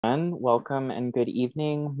Welcome and good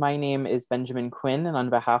evening. My name is Benjamin Quinn, and on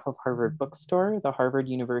behalf of Harvard Bookstore, the Harvard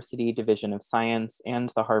University Division of Science,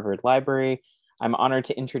 and the Harvard Library, I'm honored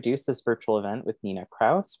to introduce this virtual event with Nina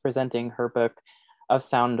Kraus, presenting her book of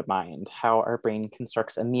Sound Mind, How Our Brain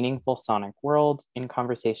Constructs a Meaningful Sonic World, in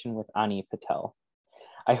conversation with Ani Patel.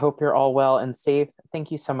 I hope you're all well and safe.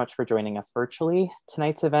 Thank you so much for joining us virtually.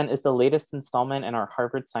 Tonight's event is the latest installment in our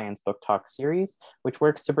Harvard Science Book Talk series, which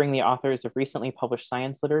works to bring the authors of recently published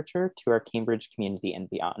science literature to our Cambridge community and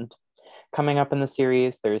beyond. Coming up in the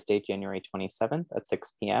series, Thursday, January 27th at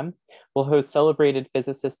 6 p.m., we'll host celebrated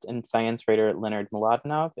physicist and science writer Leonard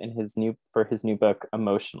Mladenov for his new book,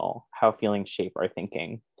 Emotional: How Feelings Shape Our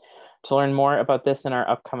Thinking. To learn more about this and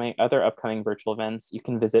our other upcoming virtual events, you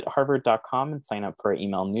can visit harvard.com and sign up for our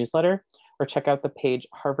email newsletter, or check out the page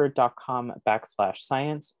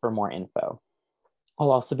harvard.com/science for more info. I'll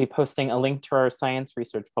also be posting a link to our Science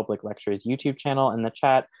Research Public Lectures YouTube channel in the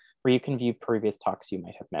chat, where you can view previous talks you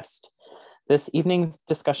might have missed. This evening's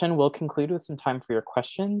discussion will conclude with some time for your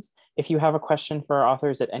questions. If you have a question for our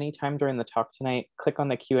authors at any time during the talk tonight, click on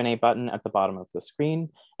the Q&A button at the bottom of the screen,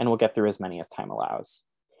 and we'll get through as many as time allows.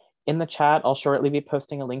 In the chat, I'll shortly be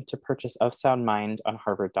posting a link to purchase Of Sound Mind on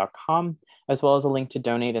harvard.com, as well as a link to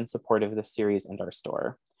donate in support of this series and our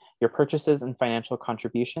store. Your purchases and financial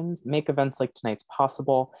contributions make events like tonight's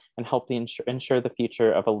possible and help ensure the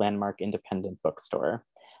future of a landmark independent bookstore.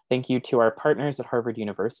 Thank you to our partners at Harvard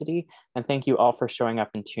University, and thank you all for showing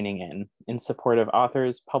up and tuning in support of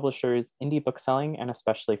authors, publishers, indie bookselling, and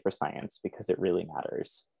especially for science, because it really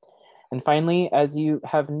matters. And finally, as you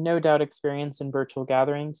have no doubt experience in virtual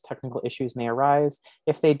gatherings, technical issues may arise.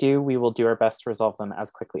 If they do, we will do our best to resolve them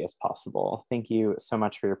as quickly as possible. Thank you so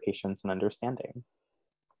much for your patience and understanding.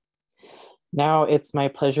 Now it's my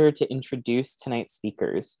pleasure to introduce tonight's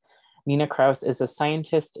speakers. Nina Kraus is a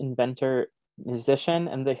scientist, inventor, musician,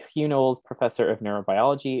 and the Hugh Knowles Professor of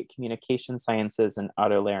Neurobiology, Communication Sciences, and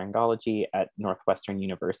Otolaryngology at Northwestern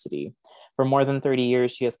University. For more than 30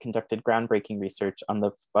 years, she has conducted groundbreaking research on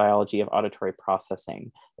the biology of auditory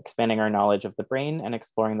processing, expanding our knowledge of the brain and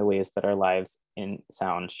exploring the ways that our lives in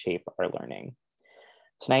sound shape our learning.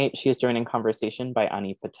 Tonight, she is joined in conversation by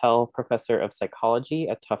Ani Patel, Professor of Psychology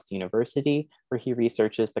at Tufts University, where he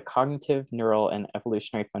researches the cognitive, neural, and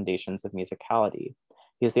evolutionary foundations of musicality.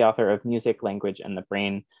 He is the author of Music, Language, and the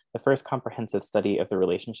Brain, the first comprehensive study of the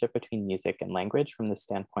relationship between music and language from the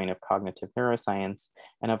standpoint of cognitive neuroscience,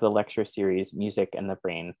 and of the lecture series Music and the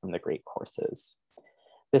Brain from the Great Courses.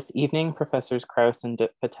 This evening, Professors Kraus and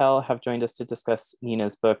Patel have joined us to discuss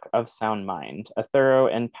Nina's book Of Sound Mind, a thorough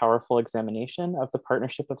and powerful examination of the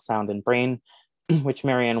partnership of sound and brain, which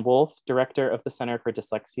Marianne Wolf, director of the Center for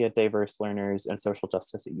Dyslexia, Diverse Learners, and Social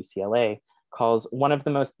Justice at UCLA, calls one of the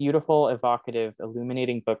most beautiful, evocative,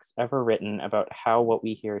 illuminating books ever written about how what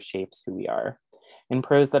we hear shapes who we are. In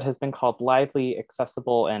prose that has been called lively,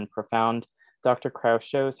 accessible, and profound, Dr. Kraus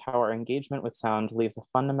shows how our engagement with sound leaves a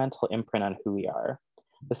fundamental imprint on who we are.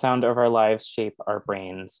 The sound of our lives shape our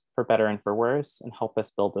brains, for better and for worse, and help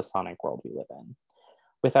us build the sonic world we live in.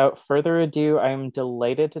 Without further ado, I'm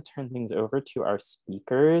delighted to turn things over to our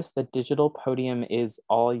speakers. The digital podium is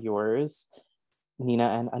all yours, Nina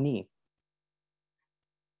and Ani.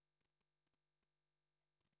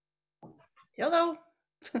 Hello.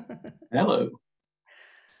 Hello.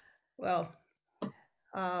 Well,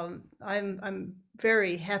 I'm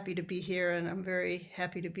very happy to be here, and I'm very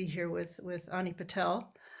happy to be here with Ani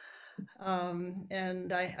Patel.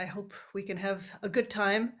 And I hope we can have a good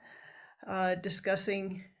time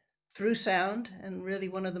discussing through sound. And really,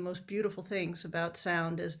 one of the most beautiful things about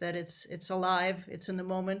sound is that it's alive. It's in the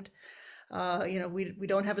moment. We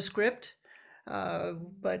don't have a script.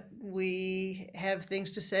 But we have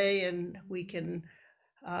things to say, and we can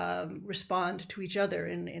respond to each other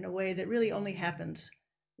in a way that really only happens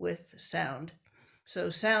with sound. So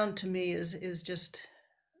sound to me is just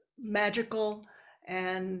magical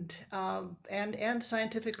and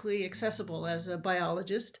scientifically accessible as a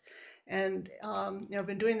biologist. And I've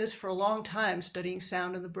been doing this for a long time, studying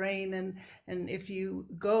sound in the brain. And if you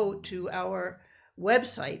go to our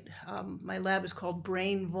website, my lab is called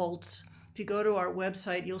Brain Volts. If you go to our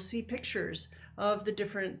website, you'll see pictures of the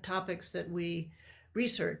different topics that we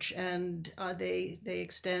research, and they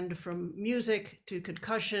extend from music to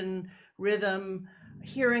concussion, rhythm,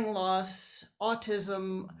 hearing loss,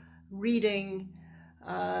 autism, reading,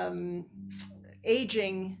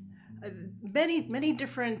 aging, many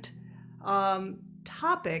different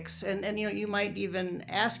topics. And you might even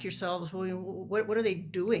ask yourselves, well, what are they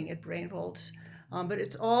doing at Brain Volts? But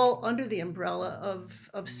it's all under the umbrella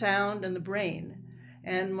of sound and the brain.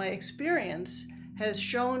 And my experience has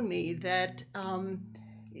shown me that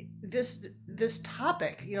this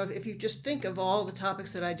topic, if you just think of all the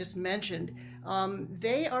topics that I just mentioned,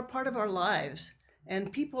 they are part of our lives,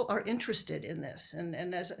 and people are interested in this.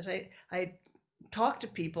 And as I talk to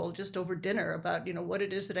people just over dinner about what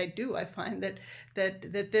it is that I do, I find that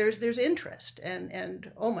there's interest,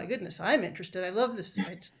 and oh my goodness, I'm interested. I love this.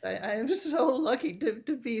 I am so lucky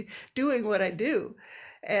to be doing what I do,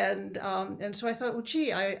 and so I thought, well,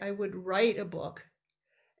 gee, I would write a book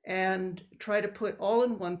and try to put all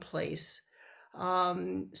in one place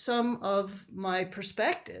some of my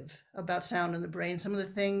perspective about sound in the brain, some of the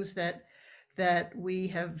things that we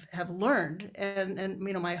have learned, and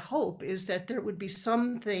my hope is that there would be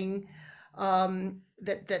something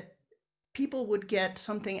that people would get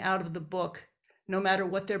something out of the book, no matter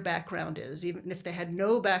what their background is, even if they had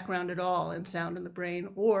no background at all in sound in the brain,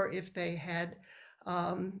 or if they had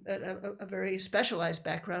a very specialized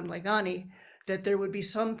background like Ani, that there would be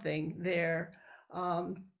something there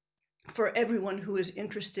for everyone who is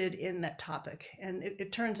interested in that topic. And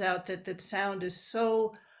it turns out that sound is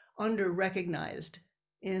so under-recognized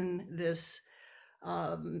in this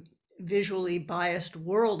visually biased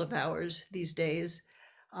world of ours these days.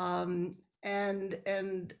 And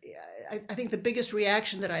I think the biggest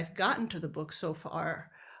reaction that I've gotten to the book so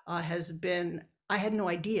far has been, I had no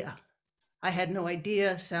idea. I had no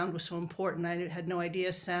idea sound was so important. I had no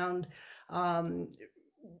idea sound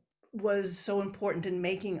was so important in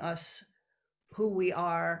making us who we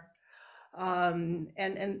are. And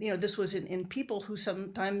this was in people who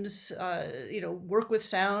sometimes work with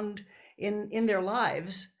sound in their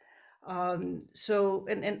lives. So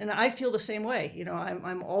I feel the same way.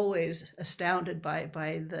 I'm always astounded by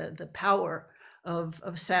the power of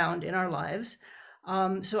sound in our lives.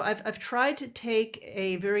 So I've tried to take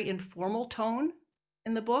a very informal tone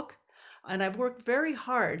in the book, and I've worked very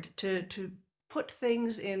hard to put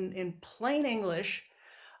things in plain English,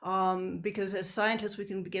 because as scientists we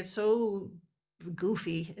can get so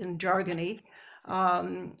goofy and jargony,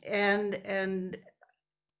 and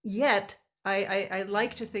yet I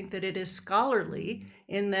like to think that it is scholarly,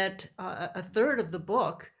 in that a third of the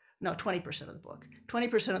book, no, 20% of the book,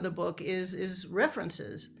 20% of the book is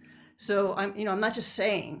references. So I'm not just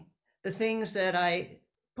saying. The things that I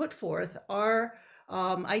put forth are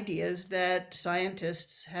ideas that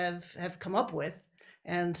scientists have come up with,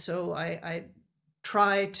 and so I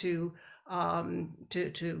try to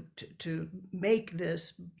make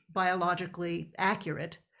this biologically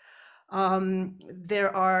accurate.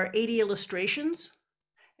 There are 80 illustrations,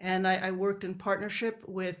 and I worked in partnership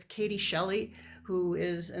with Katie Shelley, who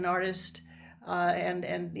is an artist. And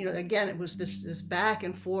again, it was this back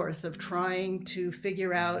and forth of trying to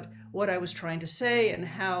figure out what I was trying to say and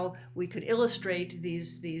how we could illustrate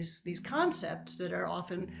these concepts that are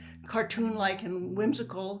often cartoon-like and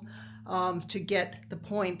whimsical, to get the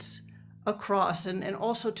points across, and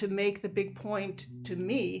also to make the big point to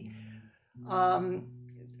me.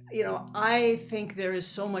 I think there is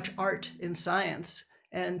so much art in science,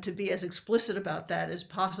 and to be as explicit about that as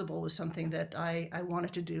possible was something that I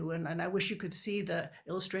wanted to do. And I wish you could see the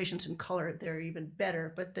illustrations in color. They're even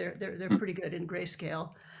better, but they're pretty good in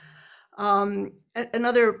grayscale.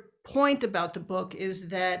 Another point about the book is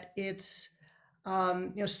that it's,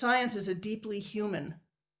 science is a deeply human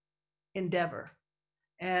endeavor.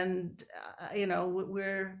 And,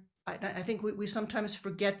 I think we sometimes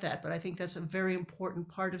forget that, but I think that's a very important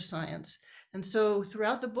part of science. And so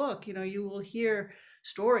throughout the book, you will hear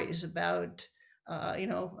stories about,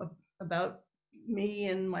 about me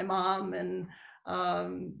and my mom, and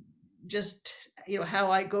just,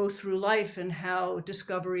 how I go through life, and how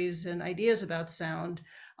discoveries and ideas about sound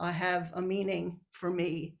have a meaning for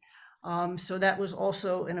me. So that was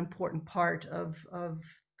also an important part of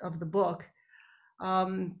the book.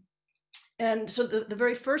 And so the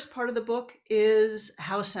very first part of the book is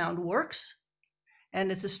how sound works.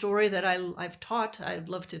 And it's a story that I've taught. I'd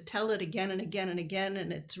love to tell it again and again and again.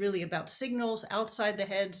 And it's really about signals outside the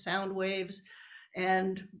head, sound waves,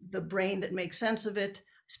 and the brain that makes sense of it. I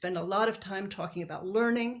spend a lot of time talking about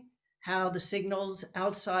learning, how the signals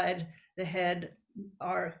outside the head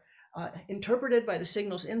are interpreted by the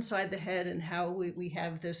signals inside the head, and how we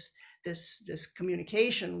have this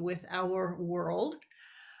communication with our world.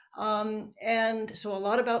 And so a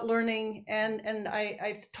lot about learning, and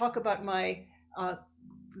I talk about my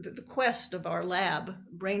the quest of our lab,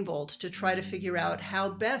 BrainVolts, to try to figure out how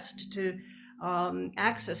best to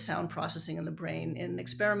access sound processing in the brain in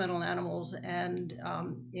experimental animals and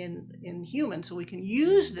in humans, so we can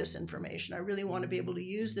use this information. I really want to be able to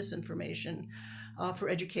use this information for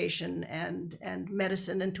education and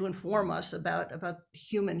medicine, and to inform us about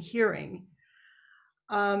human hearing.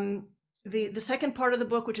 the second part of the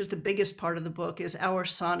book, which is the biggest part of the book, is our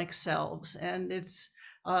sonic selves. And it's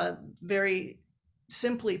very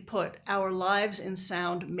simply put, our lives in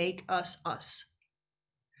sound make us us.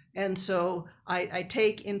 And so I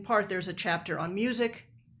take in part, there's a chapter on music,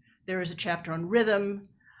 there is a chapter on rhythm.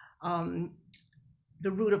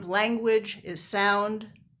 The root of language is sound,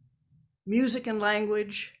 music and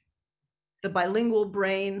language, the bilingual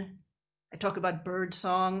brain. I talk about bird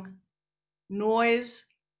song, noise,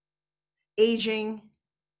 aging,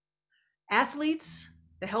 athletes,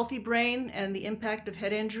 the healthy brain and the impact of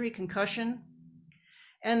head injury, concussion.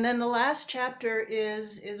 And then the last chapter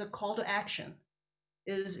is a call to action,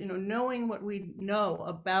 is knowing what we know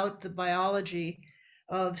about the biology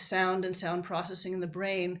of sound and sound processing in the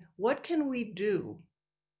brain. What can we do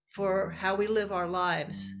for how we live our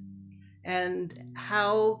lives? And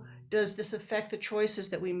how does this affect the choices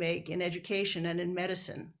that we make in education and in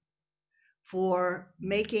medicine for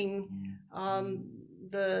making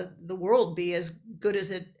the world be as good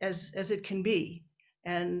as it can be?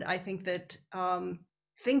 And I think that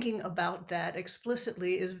thinking about that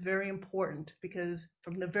explicitly is very important, because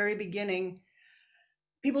from the very beginning,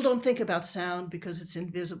 people don't think about sound because it's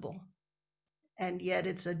invisible. And yet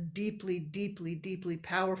it's a deeply, deeply, deeply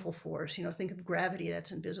powerful force. Think of gravity,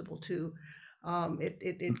 that's invisible too.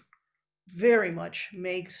 It very much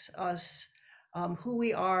makes us who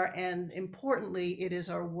we are. And importantly, it is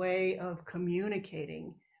our way of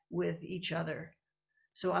communicating with each other.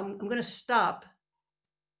 So I'm going to stop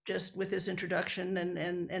just with this introduction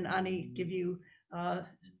and Ani, give you,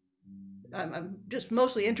 I'm just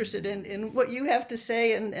mostly interested in what you have to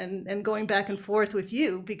say and going back and forth with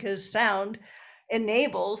you, because sound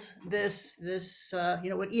enables this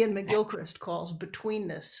what Ian McGilchrist calls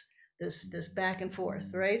betweenness, this back and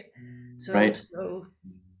forth, right? So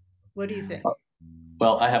what do you think?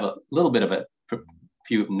 Well, I have a little bit of a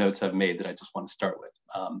few notes I've made that I just want to start with.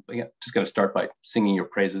 But yeah, just going to start by singing your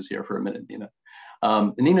praises here for a minute, Nina.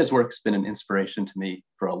 Nina's work's been an inspiration to me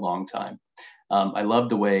for a long time. I love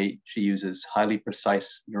the way she uses highly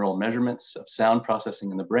precise neural measurements of sound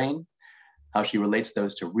processing in the brain, how she relates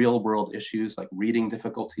those to real world issues like reading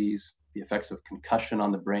difficulties, the effects of concussion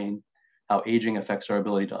on the brain, how aging affects our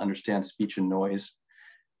ability to understand speech and noise.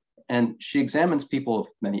 And she examines people of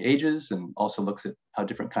many ages and also looks at how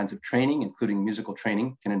different kinds of training, including musical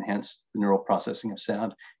training, can enhance the neural processing of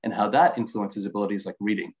sound, and how that influences abilities like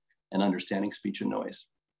reading and understanding speech and noise.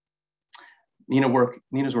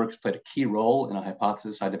 Nina's work has played a key role in a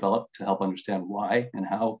hypothesis I developed to help understand why and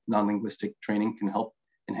how non-linguistic training can help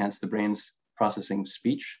enhance the brain's processing of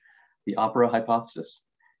speech, the opera hypothesis.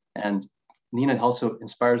 And Nina also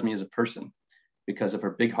inspires me as a person because of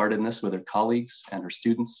her big-heartedness with her colleagues and her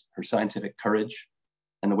students, her scientific courage,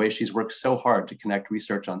 and the way she's worked so hard to connect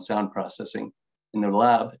research on sound processing in the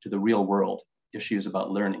lab to the real world issues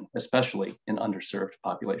about learning, especially in underserved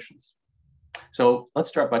populations. So let's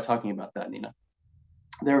start by talking about that, Nina.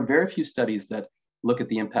 There are very few studies that look at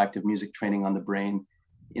the impact of music training on the brain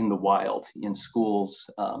in the wild, in schools,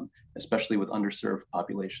 especially with underserved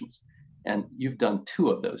populations. And you've done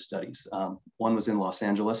two of those studies. One was in Los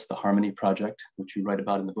Angeles, the Harmony Project, which you write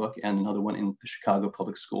about in the book, and another one in the Chicago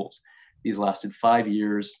Public Schools. These lasted 5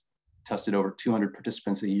 years, tested over 200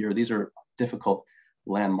 participants a year. These are difficult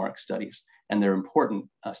landmark studies, and they're important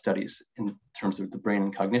studies in terms of the brain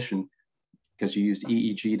and cognition, because you used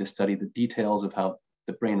EEG to study the details of how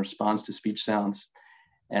the brain responds to speech sounds.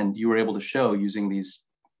 And you were able to show, using these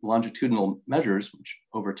longitudinal measures, which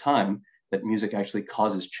over time, that music actually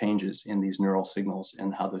causes changes in these neural signals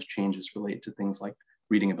and how those changes relate to things like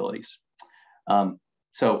reading abilities.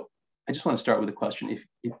 So I just want to start with a question. If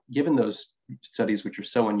given those studies, which are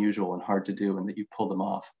so unusual and hard to do, and that you pull them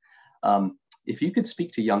off, if you could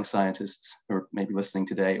speak to young scientists who are maybe listening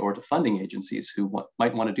today, or to funding agencies who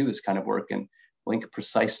might want to do this kind of work and link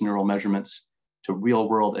precise neural measurements to real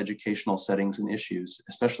world educational settings and issues,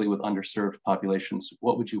 especially with underserved populations,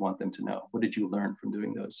 what would you want them to know? What did you learn from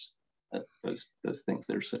doing those things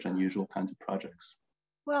that are such unusual kinds of projects?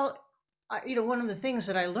 Well, one of the things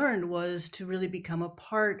that I learned was to really become a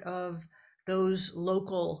part of those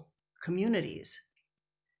local communities,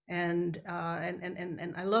 and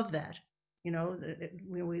I love that. We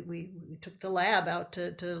took the lab out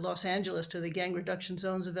to Los Angeles, to the gang reduction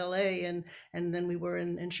zones of LA, and then we were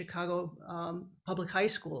in Chicago public high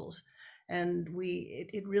schools, and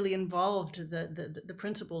it really involved the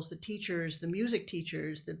principals, the teachers, the music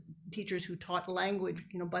teachers, the teachers who taught language,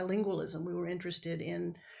 bilingualism. We were interested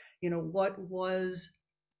in, what was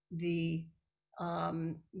the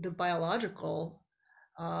biological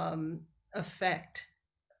effect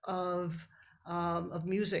of of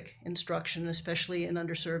music instruction, especially in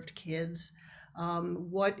underserved kids?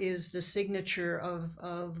 What is the signature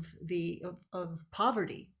of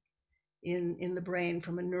poverty in the brain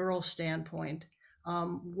from a neural standpoint?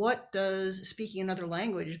 What does speaking another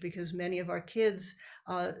language, because many of our kids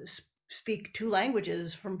speak two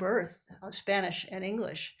languages from birth, Spanish and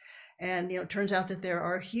English. And it turns out that there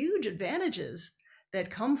are huge advantages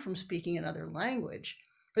that come from speaking another language.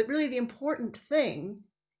 But really the important thing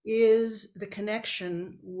is the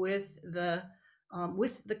connection with the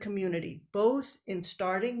community, both in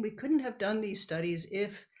starting. We couldn't have done these studies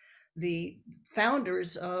if the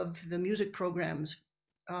founders of the music programs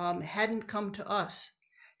hadn't come to us.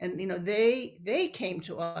 And they came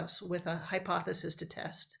to us with a hypothesis to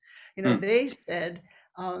test. They said,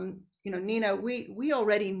 Nina, we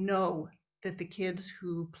already know that the kids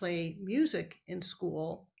who play music in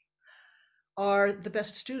school are the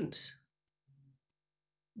best students.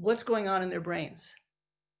 What's going on in their brains?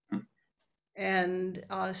 And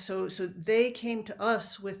so they came to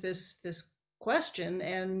us with this question,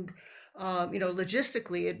 and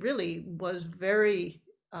logistically, it really was very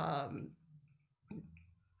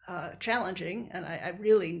challenging. And I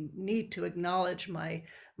really need to acknowledge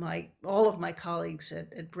all of my colleagues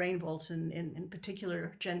at Brainvolts, and in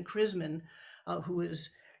particular Jen Krisman, who is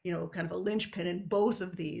kind of a linchpin in both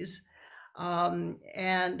of these. I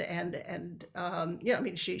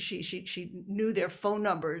mean, she knew their phone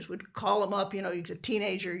numbers, would call them up. You're a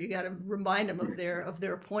teenager, you got to remind them of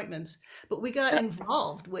their appointments. But we got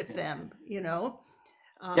involved with them, Yeah,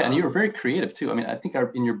 and you were very creative too. I mean, I think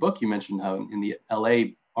in your book you mentioned how in the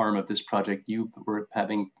LA arm of this project you were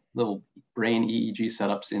having little brain EEG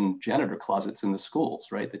setups in janitor closets in the schools,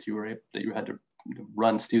 right? That you had to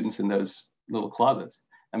run students in those little closets.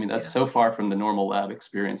 I mean, that's so far from the normal lab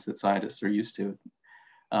experience that scientists are used to,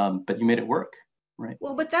 but you made it work, right?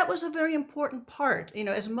 Well, but that was a very important part.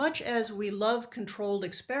 As much as we love controlled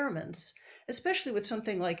experiments, especially with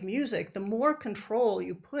something like music, the more control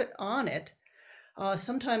you put on it,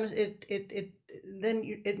 sometimes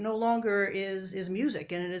it no longer is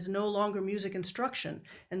music, and it is no longer music instruction.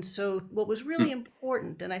 And so what was really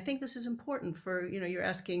important, and I think this is important for, you're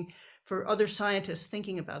asking for other scientists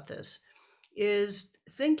thinking about this, is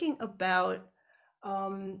thinking about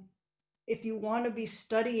if you want to be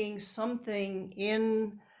studying something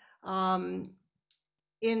in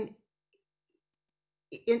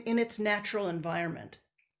its natural environment.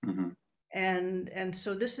 Mm-hmm. And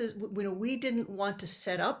so this is, we didn't want to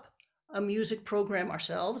set up a music program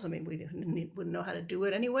ourselves. I mean, we wouldn't know how to do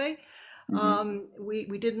it anyway. Mm-hmm.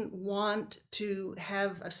 We didn't want to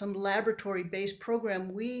have some laboratory-based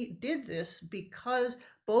program. We did this because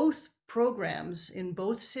both programs in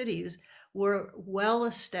both cities were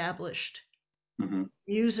well-established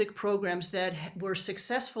music programs that were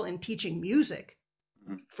successful in teaching music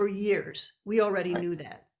for years. We already knew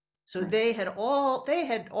that. So they had all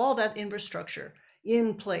that infrastructure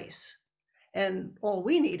in place. And all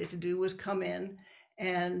we needed to do was come in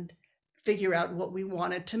and figure out what we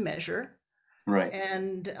wanted to measure. Right.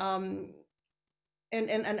 And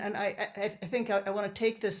I think I want to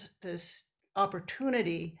take this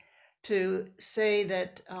opportunity to say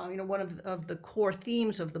that one of the core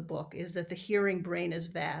themes of the book is that the hearing brain is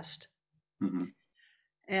vast. Mm-hmm.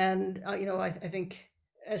 And I think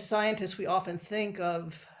as scientists we often think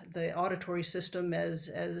of the auditory system as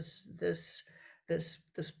this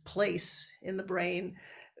place in the brain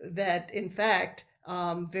that in fact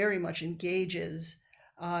very much engages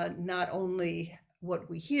not only what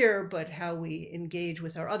we hear, but how we engage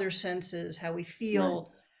with our other senses, how we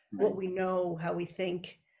feel, what we know, how we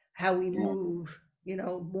think, how we move.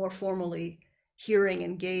 More formally, hearing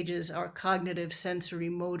engages our cognitive, sensory,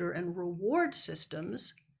 motor, and reward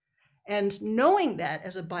systems. And knowing that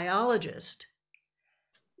as a biologist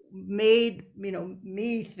made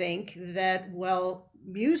me think that, well,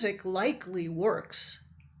 music likely works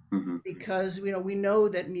because we know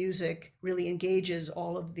that music really engages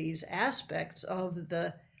all of these aspects of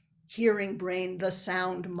the hearing brain, the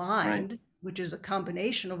sound mind, which is a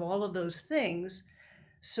combination of all of those things.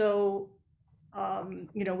 So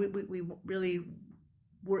we really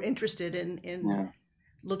were interested in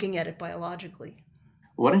looking at it biologically.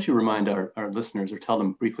 Why don't you remind our listeners or tell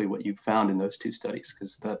them briefly what you found in those two studies,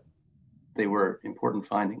 because they were important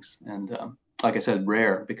findings. And like I said,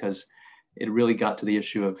 rare, because it really got to the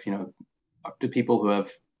issue of, do people who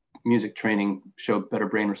have music training show better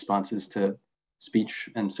brain responses to speech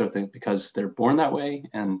and so forth because they're born that way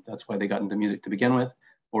and that's why they got into music to begin with,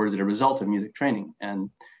 or is it a result of music training? And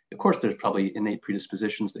of course, there's probably innate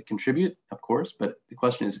predispositions that contribute, of course, but the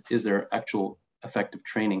question is there actual effective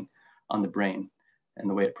training on the brain? and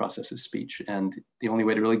the way it processes speech. And the only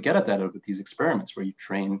way to really get at that are with these experiments where you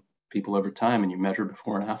train people over time and you measure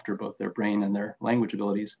before and after both their brain and their language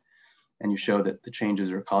abilities. And you show that the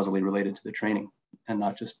changes are causally related to the training and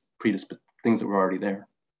not just things that were already there.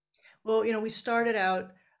 Well, we started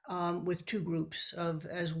out with two groups of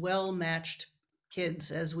as well-matched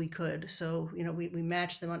kids as we could. So, we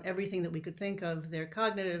matched them on everything that we could think of, their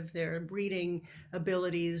cognitive, their reading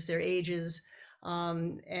abilities, their ages.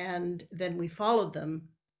 And then we followed them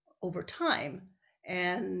over time.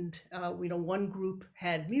 And, one group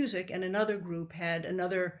had music and another group had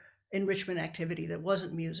another enrichment activity that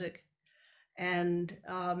wasn't music. And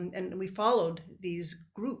we followed these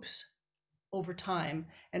groups over time.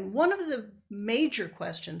 And one of the major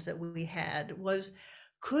questions that we had was,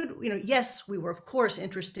 yes, we were of course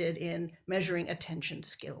interested in measuring attention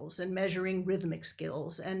skills and measuring rhythmic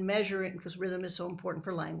skills and measuring, because rhythm is so important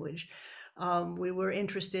for language. We were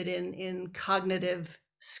interested in cognitive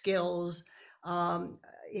skills,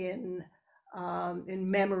 in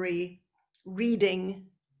memory, reading,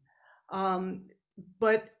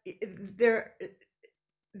 but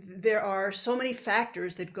there are so many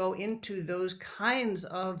factors that go into those kinds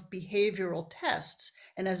of behavioral tests.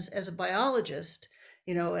 And as a biologist,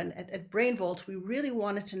 and at Brain Vaults, we really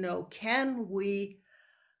wanted to know, can we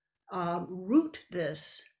root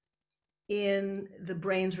this in the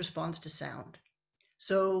brain's response to sound?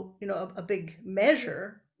 So, a big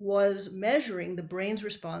measure was measuring the brain's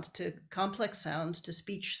response to complex sounds, to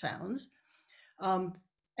speech sounds,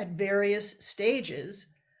 at various stages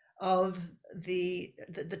of the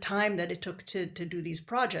time that it took to do these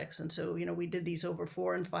projects. And so, we did these over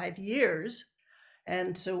 4 and 5 years.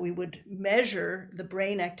 And so we would measure the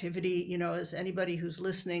brain activity, as anybody who's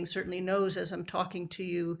listening certainly knows, as I'm talking to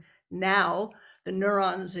you now, the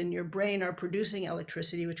neurons in your brain are producing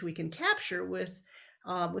electricity, which we can capture with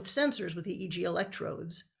sensors, with EEG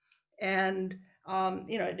electrodes. And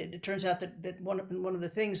it turns out that one of the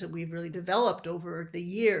things that we've really developed over the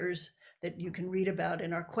years that you can read about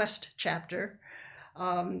in our Quest chapter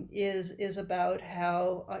is about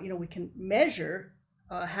how we can measure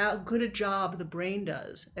how good a job the brain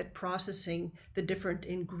does at processing the different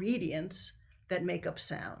ingredients that make up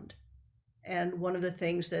sound. And one of the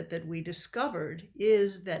things that we discovered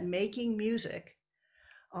is that making music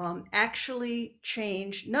actually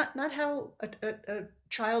changed not how a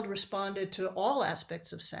child responded to all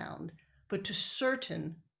aspects of sound, but to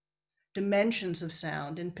certain dimensions of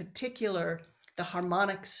sound, in particular the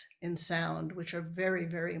harmonics in sound, which are very,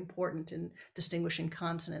 very important in distinguishing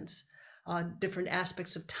consonants, different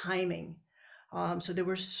aspects of timing. So there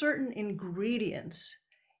were certain ingredients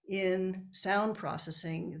in sound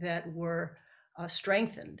processing that were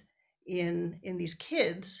strengthened in these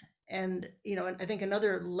kids. And I think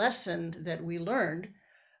another lesson that we learned,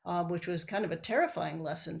 which was kind of a terrifying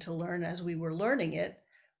lesson to learn as we were learning it,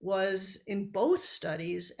 was in both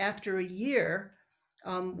studies, after a year,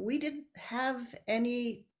 we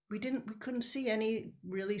couldn't see any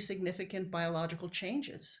really significant biological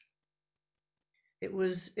changes. It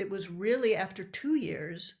was really after 2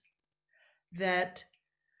 years that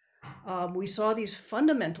we saw these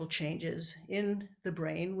fundamental changes in the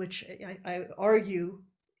brain, which I argue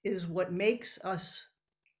is what makes us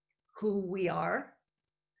who we are.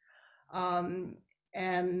 I've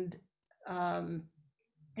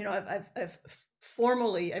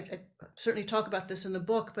formally, I certainly talk about this in the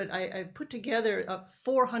book, but I put together a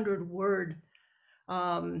 400-word.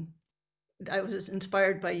 I was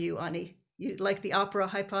inspired by you, Ani. You like the opera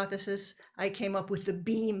hypothesis? I came up with the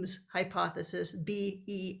BEAMS hypothesis,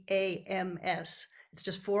 BEAMS. It's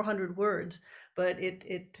just 400 words, but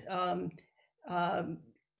it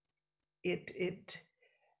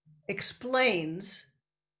explains,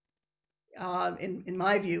 in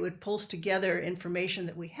my view, it pulls together information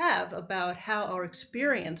that we have about how our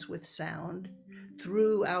experience with sound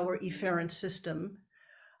through our efferent system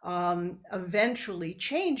eventually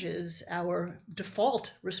changes our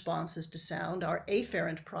default responses to sound, our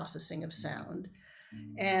afferent processing of sound,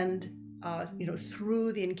 and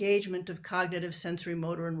through the engagement of cognitive, sensory,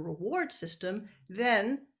 motor, and reward system,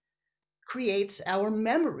 then creates our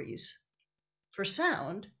memories for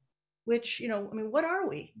sound, which, what are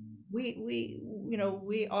we?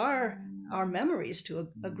 We are our memories to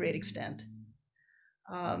a great extent.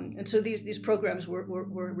 And so these programs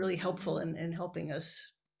were really helpful in helping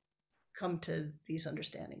us come to these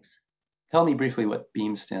understandings. Tell me briefly what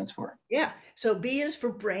BEAM stands for. Yeah, so B is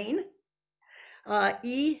for brain,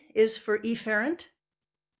 E is for efferent.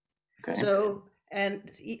 Okay. So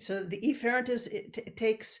the efferent it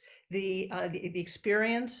takes the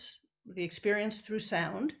experience through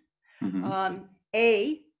sound. Mm-hmm.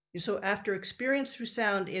 A So after experience through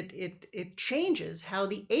sound, it changes how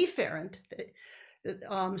the afferent,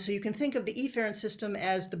 so you can think of the efferent system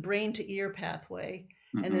as the brain to ear pathway,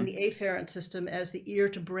 and then the afferent system as the ear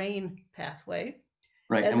to brain pathway.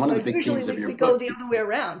 Right, and one of the big usually themes of your we book. go the other way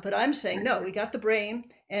around, but I'm saying, no, we got the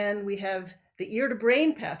brain and we have the ear to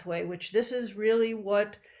brain pathway, which this is really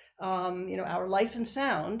what, our life and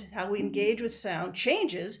sound, how we engage with sound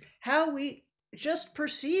changes how we just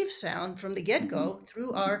perceive sound from the get-go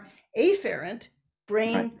through our afferent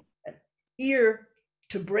brain, ear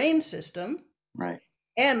to brain system. Right.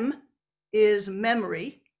 M is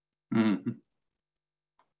memory.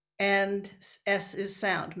 And S is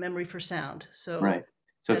sound, memory for sound. So right.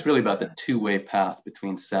 So it's really about the two-way path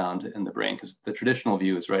between sound and the brain, because the traditional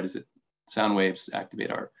view is right, is that sound waves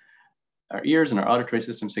activate our ears and our auditory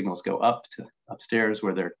system signals go up to upstairs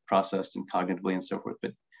where they're processed and cognitively and so forth.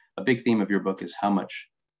 But a big theme of your book is how much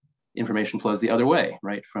information flows the other way,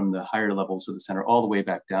 right? From the higher levels of the center all the way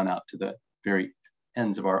back down out to the very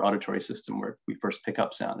ends of our auditory system where we first pick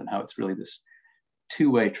up sound, and how it's really this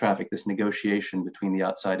two-way traffic, this negotiation between the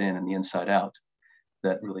outside in and the inside out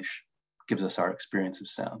that really gives us our experience of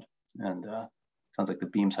sound. And sounds like the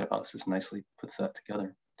beams hypothesis nicely puts that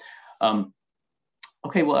together.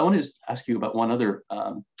 Okay, well, I want to just ask you about one other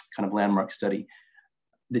kind of landmark study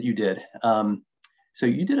that you did. So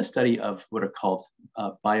you did a study of what are called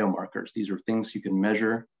biomarkers. These are things you can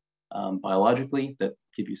measure biologically that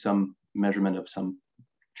give you some measurement of some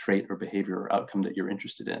trait or behavior or outcome that you're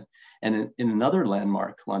interested in. And in another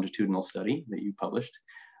landmark longitudinal study that you published,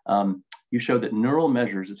 you showed that neural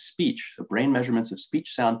measures of speech, so brain measurements of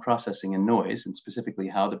speech sound processing and noise, and specifically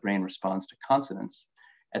how the brain responds to consonants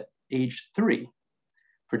at age 3,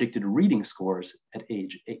 predicted reading scores at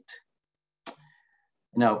age 8.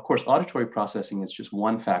 Now, of course, auditory processing is just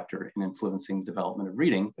one factor in influencing development of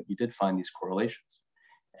reading, but you did find these correlations.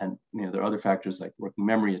 And there are other factors like working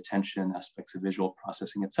memory, attention, aspects of visual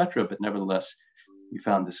processing, et cetera. But nevertheless, you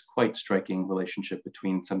found this quite striking relationship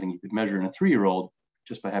between something you could measure in a 3-year-old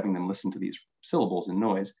just by having them listen to these syllables and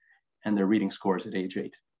noise and their reading scores at age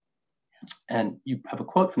 8. And you have a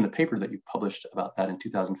quote from the paper that you published about that in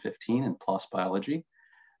 2015 in PLOS Biology,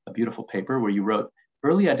 a beautiful paper where you wrote,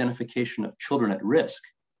 "Early identification of children at risk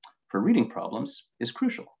for reading problems is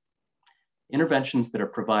crucial. Interventions that are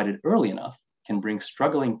provided early enough can bring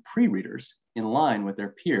struggling pre-readers in line with their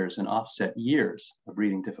peers and offset years of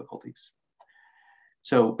reading difficulties."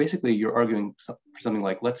 So basically you're arguing for something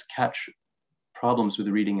like, let's catch problems with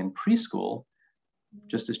reading in preschool,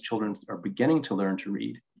 just as children are beginning to learn to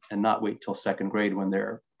read, and not wait till 2nd grade when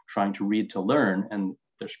they're trying to read to learn and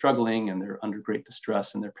they're struggling and they're under great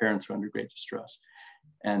distress and their parents are under great distress.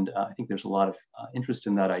 And I think there's a lot of interest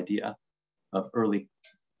in that idea of early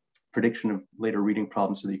prediction of later reading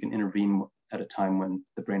problems so that you can intervene at a time when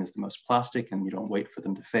the brain is the most plastic and you don't wait for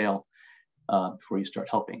them to fail before you start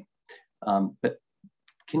helping. But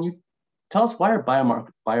can you tell us, why are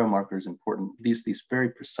biomarkers important? These very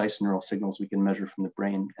precise neural signals we can measure from the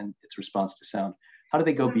brain and its response to sound. How do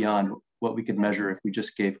they go beyond what we could measure if we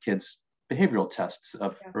just gave kids behavioral tests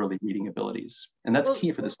of early reading abilities? And that's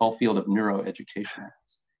key for this whole field of neuroeducation.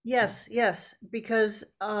 Yes, because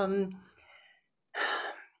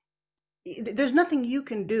there's nothing you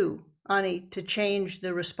can do, Ani, to change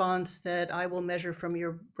the response that I will measure from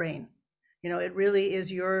your brain. It really is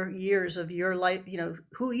your years of your life,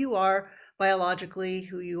 who you are biologically,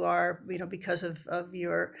 who you are, because of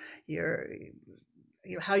your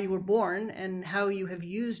how you were born and how you have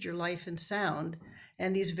used your life and sound,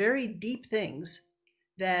 and these very deep things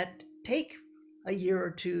that take a year or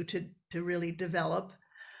two to really develop,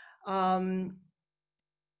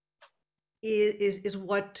 is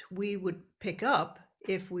what we would pick up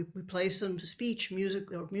if we play some speech,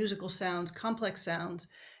 music, or musical sounds, complex sounds,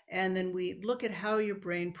 and then we look at how your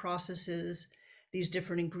brain processes these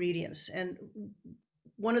different ingredients. And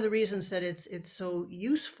one of the reasons that it's so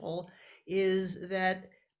useful is that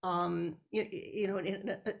in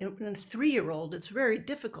a 3-year-old, it's very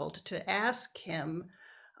difficult to ask him,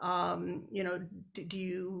 do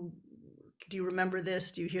you remember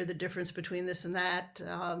this? Do you hear the difference between this and that?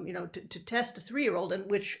 To test a 3-year-old,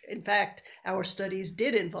 and which in fact our studies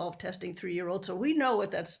did involve testing 3-year-olds, so we know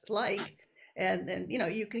what that's like. And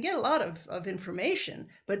you can get a lot of information,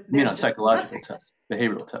 but there's not psychological tests,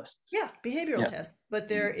 behavioral tests. Yeah, behavioral tests. But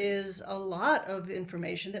there is a lot of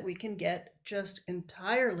information that we can get just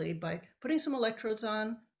entirely by putting some electrodes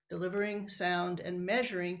on, delivering sound, and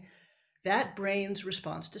measuring that brain's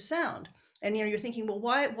response to sound. And you're thinking, well,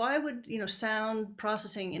 why would sound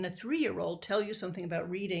processing in a 3-year-old tell you something about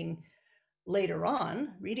reading later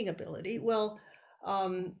on, reading ability? Well,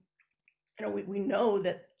 we know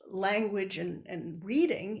that language and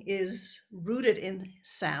reading is rooted in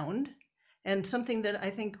sound. And something that I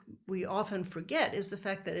think we often forget is the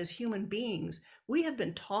fact that as human beings, we have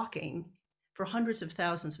been talking for hundreds of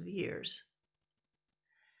thousands of years.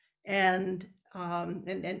 And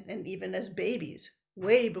even as babies,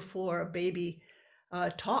 way before a baby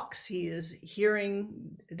talks, he is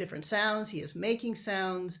hearing different sounds, he is making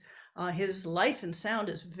sounds. His life in sound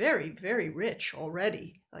is very, very rich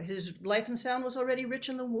already. His life in sound was already rich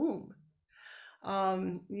in the womb.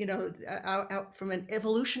 From an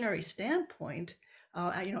evolutionary standpoint,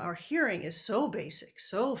 our hearing is so basic,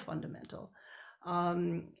 so fundamental,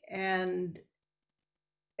 and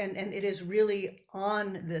it is really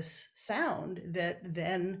on this sound that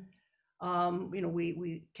then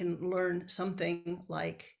we can learn something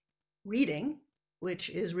like reading, which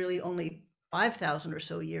is really only 5,000 or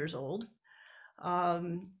so years old,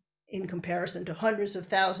 in comparison to hundreds of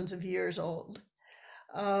thousands of years old.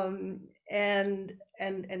 And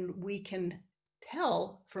we can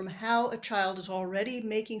tell from how a child is already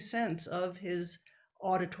making sense of his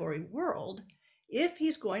auditory world if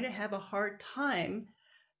he's going to have a hard time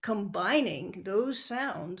combining those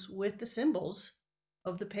sounds with the symbols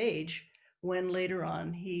of the page when later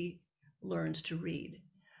on he learns to read.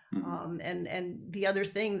 And the other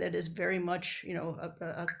thing that is very much,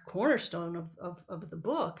 a cornerstone of the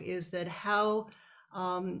book is that how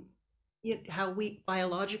we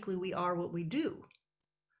biologically we are what we do.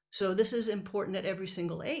 So this is important at every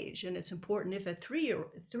single age, and it's important if at three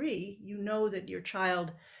you know that your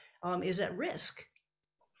child is at risk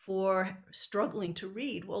for struggling to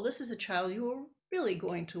read. Well, this is a child you are really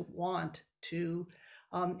going to want to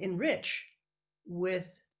enrich with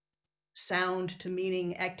sound to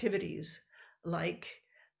meaning activities like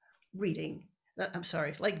reading.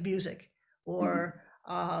 Like music, or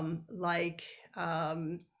there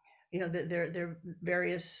are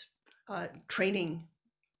various training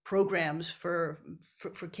programs for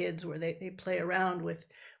kids where they play around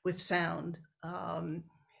with sound.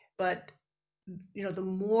 But the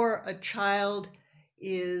more a child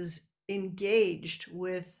is engaged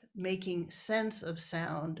with making sense of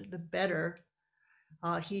sound, the better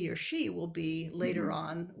he or she will be later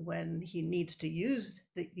on when he needs to use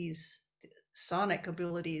these sonic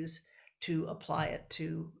abilities to apply it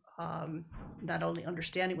to not only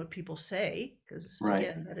understanding what people say, because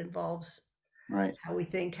again, that involves how we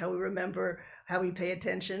think, how we remember, how we pay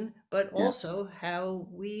attention, but also how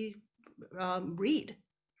we read.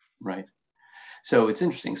 Right. So it's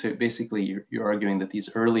interesting. So basically, you're arguing that these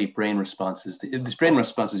early brain responses,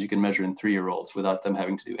 you can measure in 3-year-olds without them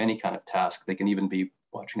having to do any kind of task. They can even be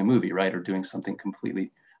watching a movie, right, or doing something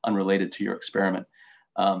completely unrelated to your experiment,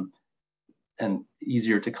 and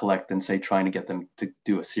easier to collect than, say, trying to get them to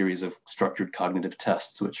do a series of structured cognitive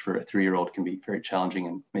tests, which for a 3-year-old can be very challenging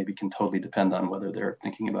and maybe can totally depend on whether they're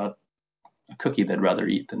thinking about a cookie they'd rather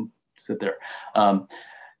eat than sit there. That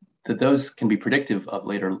those can be predictive of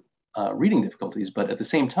later reading difficulties, but at the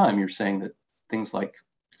same time, you're saying that things like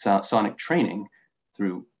sonic training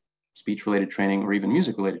through speech-related training or even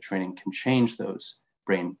music-related training can change those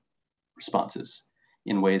brain responses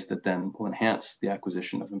in ways that then will enhance the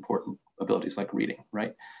acquisition of important abilities like reading,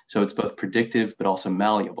 right? So it's both predictive but also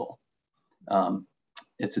malleable.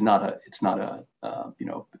 It's not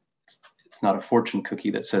a fortune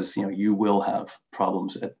cookie that says you will have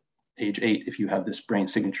problems at age 8 if you have this brain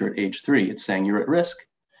signature at age 3. It's saying you're at risk.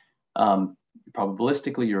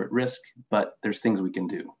 Probabilistically, you're at risk, but there's things we can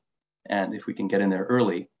do. And if we can get in there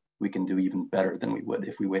early, we can do even better than we would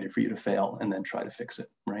if we waited for you to fail and then try to fix it,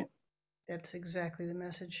 right? That's exactly the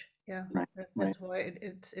message. Yeah, right. That's why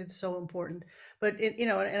it's so important. But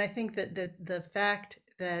and I think that the fact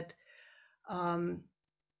that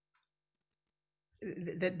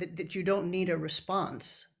that you don't need a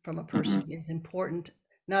response from a person is important,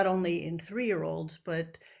 not only in 3-year-olds,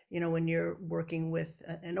 but when you're working with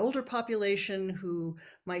an older population who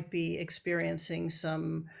might be experiencing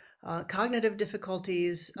some cognitive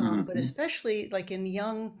difficulties, but especially like in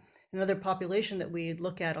another population that we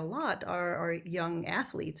look at a lot are young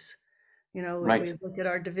athletes. We look at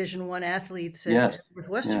our Division I athletes at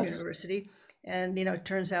Northwestern University, and it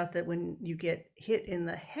turns out that when you get hit in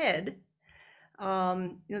the head,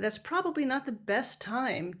 that's probably not the best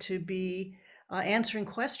time to be answering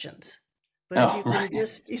questions. But if you can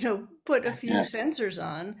just, put a few sensors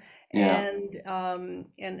on, and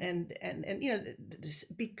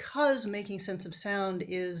because making sense of sound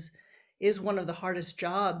is one of the hardest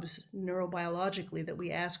jobs neurobiologically that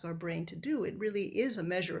we ask our brain to do, it really is a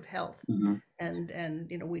measure of health.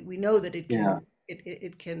 And we know that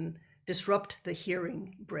it can disrupt the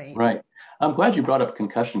hearing brain. Right. I'm glad you brought up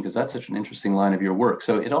concussion, because that's such an interesting line of your work.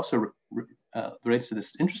 So it also relates to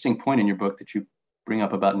this interesting point in your book that you bring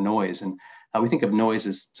up about noise, and how we think of noise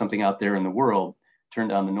as something out there in the world, turn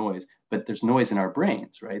down the noise, but there's noise in our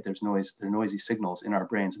brains, right? There are noisy signals in our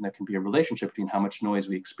brains, and there can be a relationship between how much noise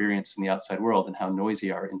we experience in the outside world and how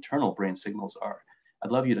noisy our internal brain signals are.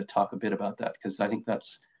 I'd love you to talk a bit about that, because I think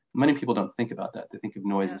many people don't think about that. They think of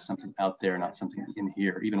noise as something out there, not something in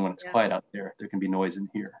here. Even when it's quiet out there, there can be noise in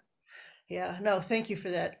here. Yeah, no, thank you for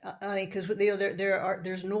that, Ani, because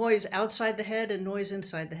there's noise outside the head and noise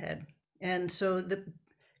inside the head. And so the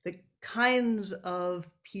kinds of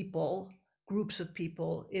people, groups of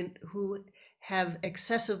people who have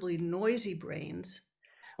excessively noisy brains.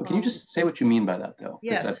 Well, can you just say what you mean by that, though?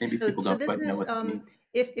 Yes. Maybe people don't quite know what that means.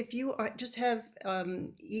 If you just have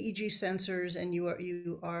EEG sensors and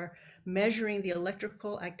you are measuring the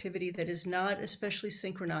electrical activity that is not especially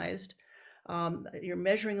synchronized, you're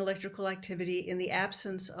measuring electrical activity in the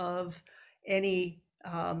absence of any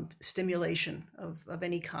stimulation of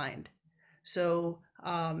any kind. So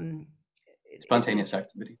spontaneous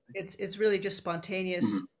activity. It's really just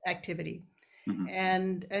spontaneous activity.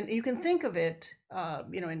 And you can think of it,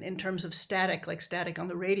 in terms of static, like static on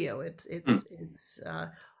the radio. It's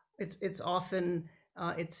often,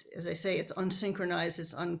 as I say, it's unsynchronized,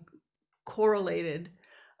 it's uncorrelated,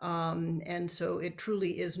 and so it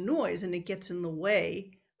truly is noise, and it gets in the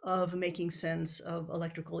way of making sense of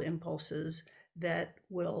electrical impulses that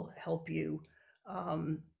will help you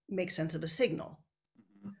make sense of a signal.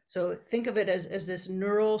 So think of it as this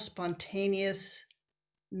neural spontaneous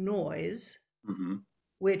noise,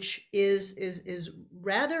 which is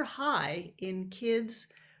rather high in kids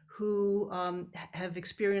who have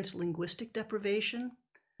experienced linguistic deprivation.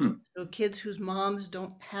 So kids whose moms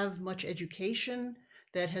don't have much education,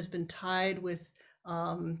 that has been tied with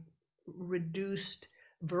reduced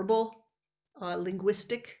verbal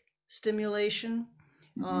linguistic stimulation.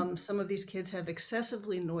 Some of these kids have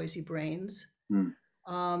excessively noisy brains. In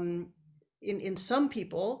some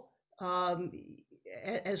people,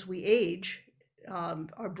 as we age,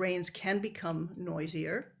 our brains can become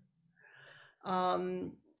noisier.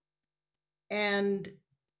 But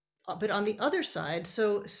on the other side,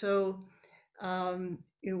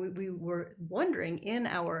 we were wondering in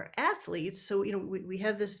our athletes. So we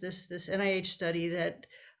have this NIH study that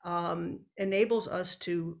enables us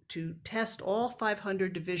to test all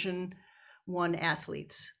 500 Division I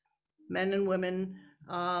athletes, men and women,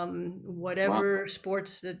 whatever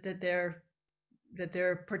sports that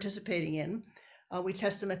they're participating in. We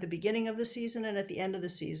test them at the beginning of the season and at the end of the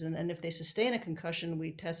season, and if they sustain a concussion,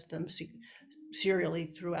 we test them serially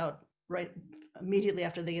throughout, right immediately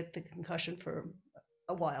after they get the concussion for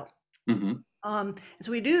a while. And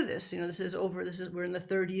so we do this. We're in the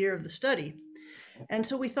third year of the study, and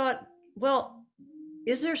so we thought, well,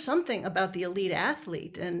 is there something about the elite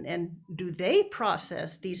athlete, and do they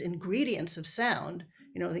process these ingredients of sound?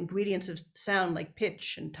 The ingredients of sound like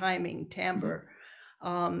pitch and timing, timbre,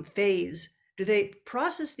 phase. Do they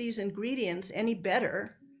process these ingredients any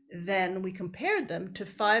better than we compared them to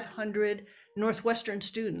 500 Northwestern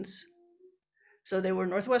students? So they were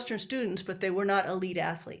Northwestern students, but they were not elite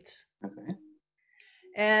athletes. Okay.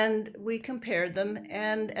 And we compared them,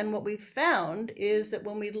 and what we found is that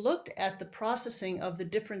when we looked at the processing of the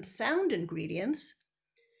different sound ingredients,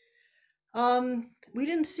 we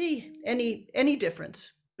didn't see any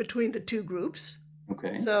difference between the two groups.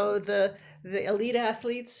 Okay. So the elite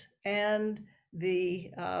athletes and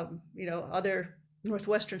the other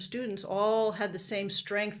Northwestern students all had the same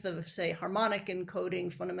strength of, say, harmonic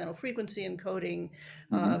encoding, fundamental frequency encoding,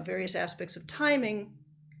 various aspects of timing.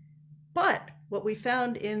 But what we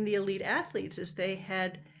found in the elite athletes is they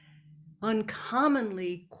had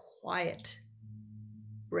uncommonly quiet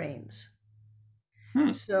brains.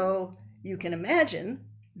 So you can imagine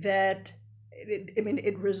that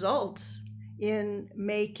it results in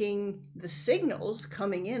making the signals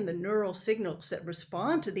coming in, the neural signals that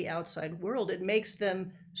respond to the outside world, it makes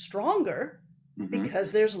them stronger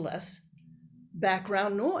because there's less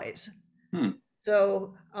background noise.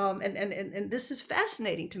 So, and this is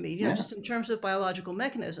fascinating to me, just in terms of biological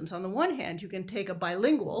mechanisms. On the one hand, you can take a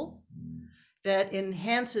bilingual that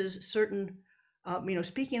enhances certain,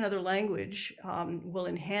 speaking another language will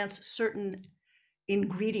enhance certain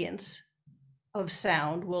ingredients of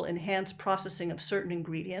sound, will enhance processing of certain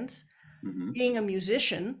ingredients. Being a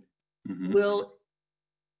musician will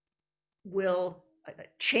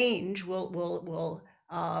change, will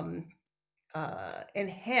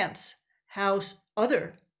enhance how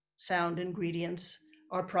other sound ingredients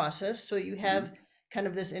are processed. So you have kind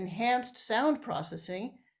of this enhanced sound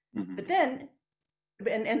processing But then,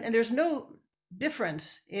 and there's no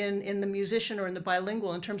difference in the musician or in the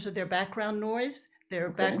bilingual in terms of their background noise, their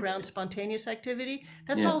background spontaneous activity.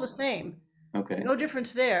 That's all the same. No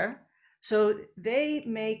difference there. So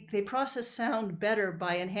they process sound better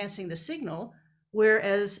by enhancing the signal,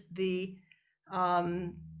 whereas the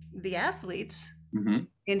athletes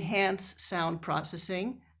enhance sound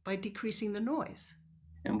processing by decreasing the noise.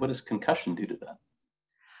 And what does concussion do to that?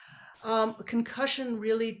 Concussion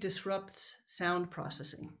really disrupts sound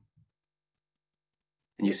processing.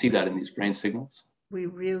 And you see that in these brain signals? We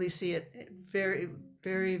really see it very,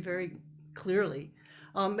 very, very clearly.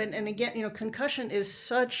 And again, you know, concussion is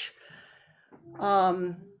such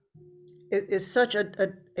a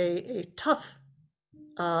tough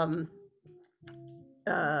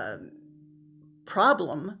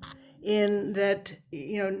problem, in that,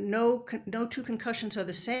 you know, no two concussions are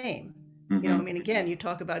the same. You know, I mean, again, you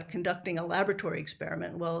talk about conducting a laboratory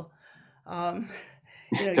experiment. Well, you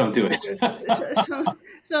know, don't do it.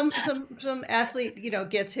 some athlete, you know,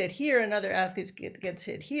 gets hit here, another athlete gets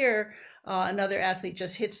hit here, another athlete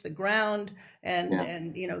just hits the ground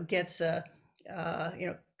and you know, gets a you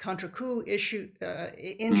know, contre coup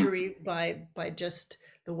injury by just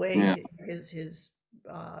the way his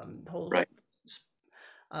whole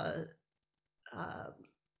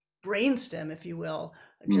brainstem, if you will,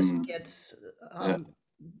 just gets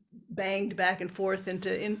banged back and forth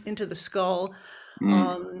into the skull.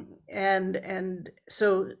 And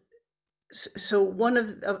so one of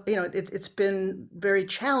you know, it's been very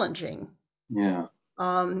challenging. You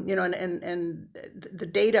know, and the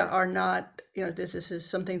data are not, you know, this is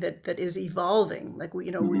something that is evolving. Like we,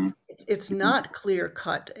 you know, it's not clear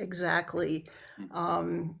cut exactly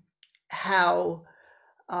how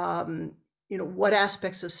you know, what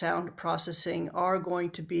aspects of sound processing are going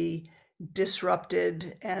to be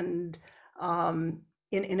disrupted, and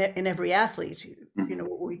in every athlete. You know,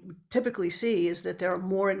 what we typically see is that there are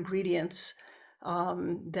more ingredients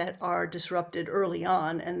that are disrupted early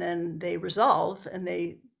on, and then they resolve, and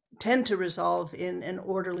they tend to resolve in an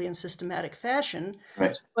orderly and systematic fashion.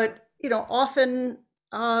 But, you know, often,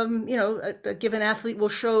 you know, a given athlete will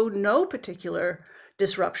show no particular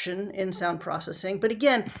disruption in sound processing. But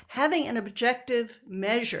again, having an objective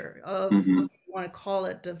measure of what you want to call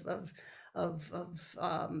it, of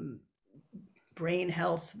brain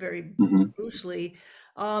health, very loosely,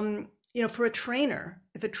 you know, for a trainer,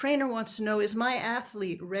 if a trainer wants to know, is my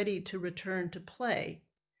athlete ready to return to play?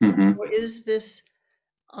 Or is this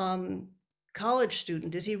college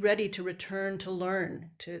student, is he ready to return to learn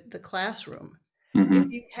to the classroom?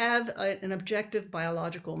 If you have an objective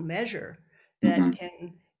biological measure that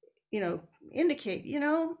can, you know, indicate, you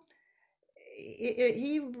know,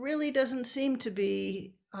 he really doesn't seem to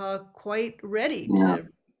be quite ready to,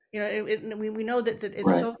 you know, we know that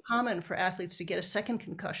it's so common for athletes to get a second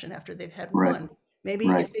concussion after they've had one. Maybe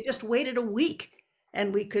if they just waited a week,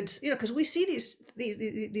 and we could, you know, because we see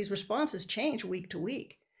these responses change week to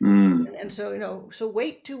week. And so, you know, so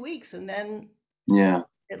wait 2 weeks, and then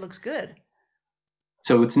it looks good.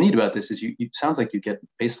 So what's neat about this is you sounds like you get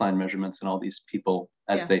baseline measurements in all these people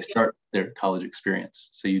as they start their college experience.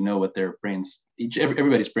 So you know what their brains,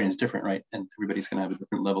 everybody's brain is different, right? And everybody's going to have a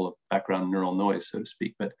different level of background neural noise, so to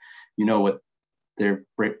speak. But you know what their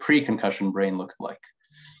pre-concussion brain looked like.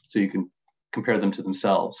 So you can compare them to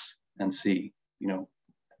themselves and see, you know,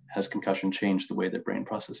 has concussion changed the way their brain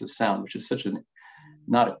processes sound, which is such an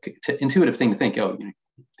intuitive thing to think. Oh, you know,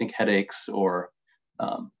 think headaches or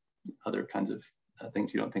other kinds of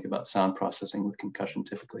things you don't think about sound processing with concussion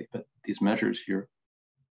typically, but these measures you're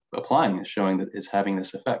applying is showing that it's having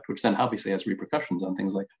this effect, which then obviously has repercussions on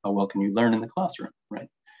things like how well can you learn in the classroom, right?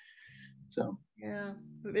 So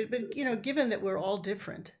but you know, given that we're all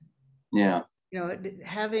different, you know,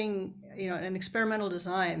 having, you know, an experimental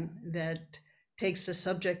design that takes the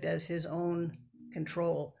subject as his own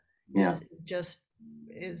control is just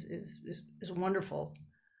is wonderful.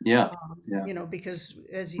 You know, because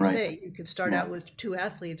as you say, you could start out with two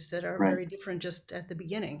athletes that are very different just at the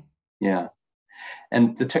beginning.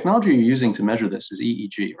 And the technology you're using to measure this is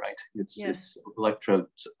EEG, right? It's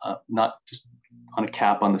electrodes, not just on a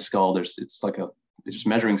cap on the skull. It's just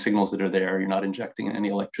measuring signals that are there. You're not injecting any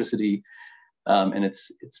electricity, and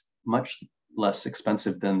it's much less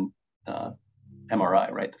expensive than MRI,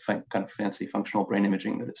 right? The kind of fancy functional brain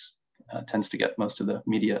imaging that tends to get most of the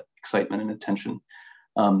media excitement and attention.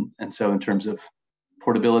 And so in terms of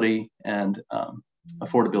portability and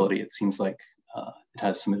affordability, it seems like it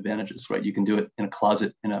has some advantages, right? You can do it in a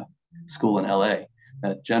closet in a school in LA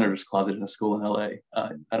janitor's closet in a school in LA.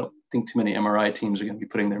 I don't think too many MRI teams are going to be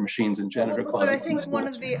putting their machines in janitor closets. But I think one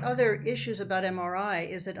of the other issues about MRI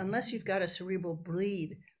is that unless you've got a cerebral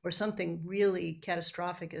bleed or something really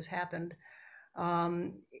catastrophic has happened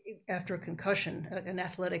after a concussion, an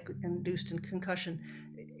athletic-induced concussion,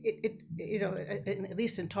 at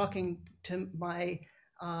least in talking to my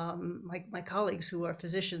colleagues who are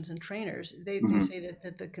physicians and trainers, they say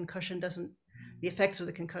that the effects of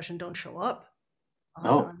the concussion don't show up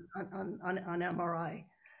on MRI.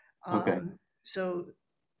 Okay. So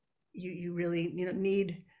you really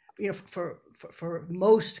need for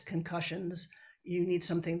most concussions you need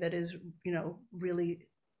something that is really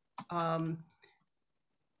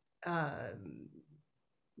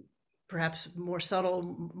perhaps more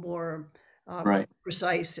subtle, more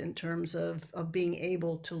precise in terms of being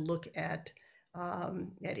able to look at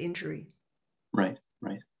injury. Right.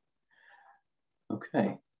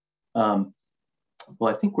 Okay.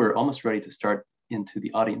 Well, I think we're almost ready to start into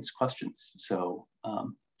the audience questions. So I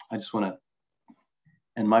just want to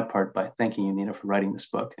end my part by thanking you, Nina, for writing this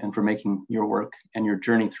book and for making your work and your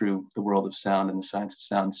journey through the world of sound and the science of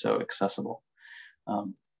sound so accessible.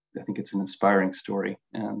 I think it's an inspiring story,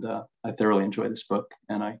 and I thoroughly enjoy this book,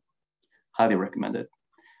 and I highly recommend it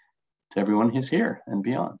to everyone who's here and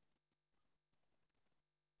beyond.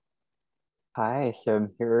 Hi, so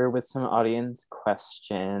I'm here with some audience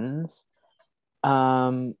questions.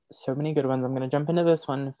 So many good ones. I'm going to jump into this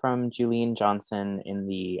one from Julian Johnson in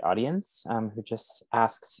the audience, who just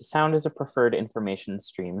asks, sound is a preferred information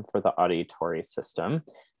stream for the auditory system.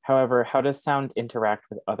 However, how does sound interact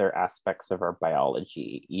with other aspects of our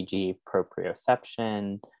biology, e.g.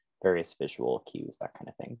 proprioception, various visual cues, that kind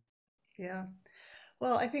of thing? Yeah.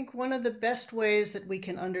 Well, I think one of the best ways that we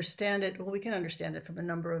can understand it, we can understand it from a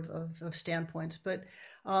number of standpoints, but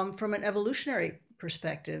from an evolutionary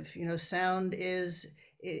perspective, sound is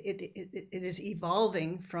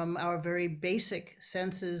evolving from our very basic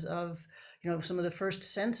senses of, some of the first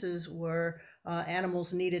senses were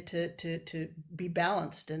animals needed to be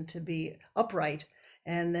balanced and to be upright,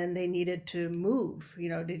 and then they needed to move.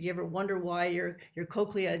 Did you ever wonder why your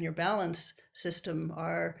cochlea and your balance system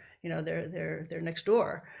are, they're next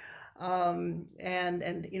door? And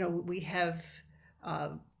we have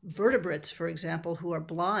vertebrates, for example, who are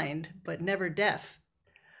blind but never deaf.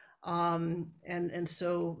 And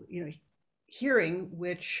so, hearing,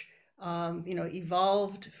 which,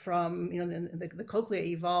 evolved from, the cochlea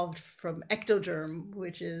evolved from ectoderm,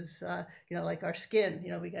 which is, like our skin,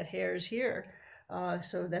 we got hairs here.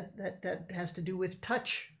 So that has to do with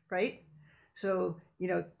touch, right? So,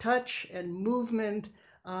 touch and movement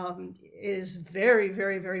is very,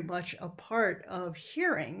 very, very much a part of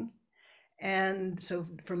hearing. And so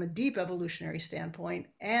from a deep evolutionary standpoint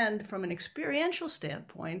and from an experiential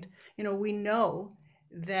standpoint, we know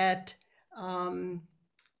that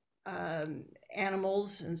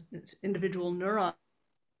animals and individual neurons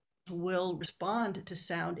will respond to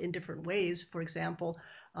sound in different ways. For example,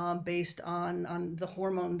 based on the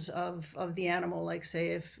hormones of the animal. Like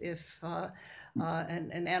say if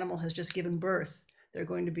an animal has just given birth, there are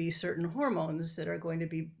going to be certain hormones that are going to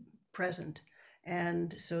be present.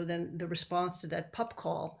 And so then the response to that pup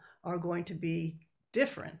call are going to be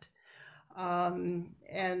different.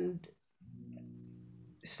 And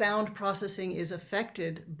sound processing is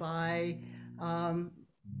affected by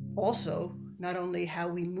also not only how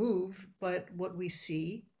we move, but what we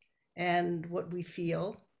see and what we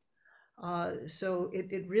feel. So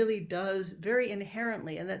it really does very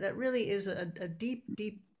inherently, and that really is a deep,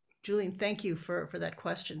 Julian, thank you for that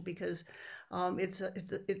question, because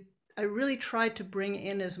I really tried to bring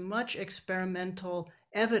in as much experimental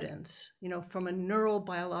evidence, from a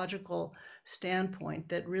neurobiological standpoint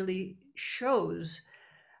that really shows,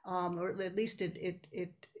 or at least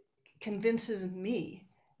it convinces me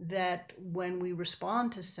that when we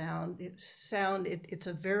respond to sound, it's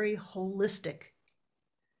a very holistic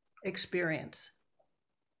experience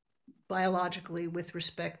biologically with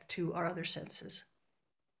respect to our other senses.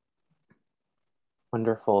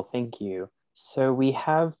 Wonderful, thank you. So we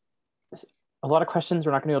have a lot of questions.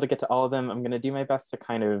 We're not gonna be able to get to all of them. I'm gonna do my best to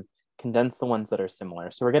kind of condense the ones that are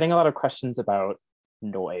similar. So we're getting a lot of questions about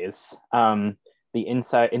noise, the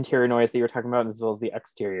interior noise that you were talking about, as well as the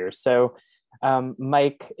exterior. So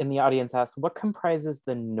Mike in the audience asks, what comprises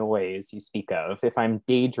the noise you speak of? If I'm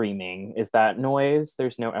daydreaming, is that noise?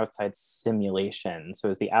 There's no outside simulation. So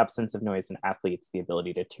is the absence of noise in athletes the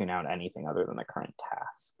ability to tune out anything other than the current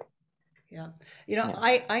task? Yeah,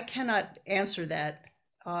 I cannot answer that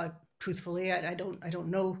truthfully. I don't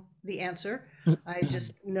know the answer. I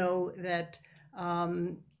just know that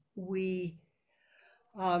we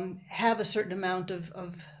have a certain amount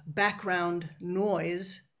of background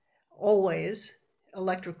noise always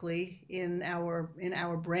electrically in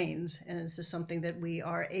our brains, and this is something that we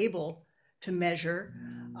are able to measure,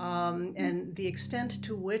 and the extent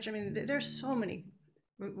to which, I mean, there's so many.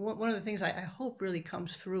 One of the things I hope really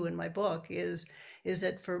comes through in my book is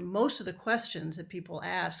that for most of the questions that people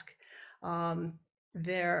ask,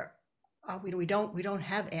 there we don't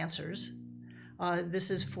have answers.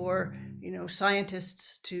 This is for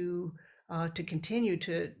scientists to continue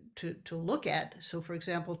to look at. So, for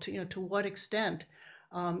example, to what extent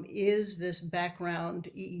is this background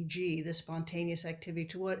EEG, this spontaneous activity,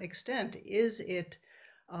 to what extent is it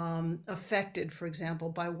affected, for example,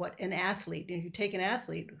 by what an athlete, you take an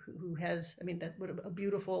athlete who has, I mean, what a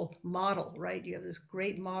beautiful model, right? You have this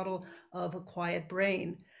great model of a quiet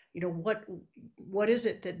brain. What is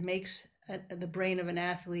it that makes the brain of an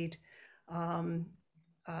athlete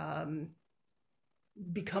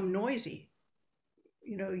become noisy?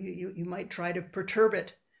 You might try to perturb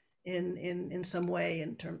it in some way,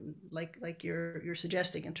 in term like you're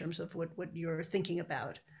suggesting, in terms of what you're thinking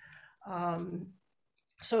about.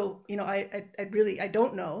 So I really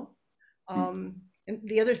don't know. And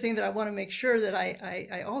the other thing that I want to make sure that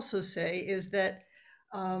I also say is that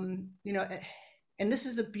and this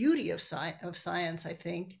is the beauty of science, I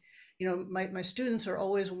think. My students are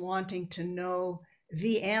always wanting to know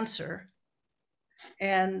the answer,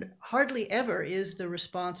 and hardly ever is the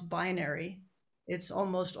response binary. It's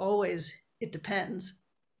almost always, it depends.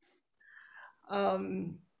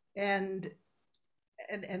 And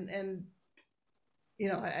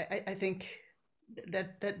I think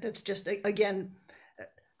that's just, again,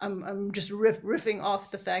 I'm just riffing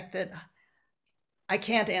off the fact that I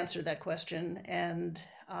can't answer that question, and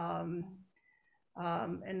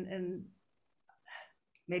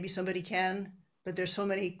maybe somebody can, but there's so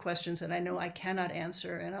many questions that I know I cannot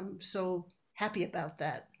answer, and I'm so happy about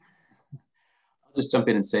that. I'll just jump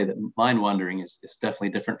in and say that mind wandering is definitely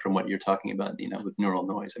different from what you're talking about, with neural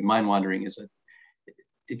noise. And mind wandering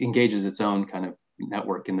it engages its own kind of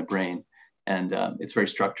network in the brain, and it's very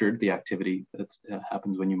structured. The activity that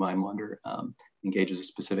happens when you mind wander engages a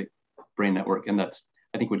specific brain network, and that's,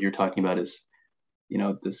 I think, what you're talking about is,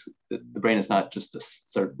 the brain is not just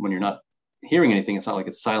when you're not hearing anything, it's not like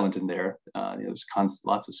it's silent in there. There's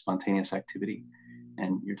lots of spontaneous activity,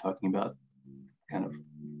 and you're talking about kind of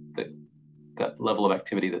that level of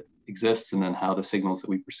activity that exists, and then how the signals that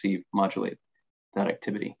we perceive modulate that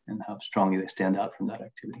activity and how strongly they stand out from that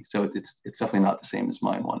activity. So it's definitely not the same as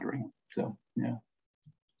mind wandering. So yeah.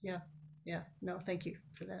 No, thank you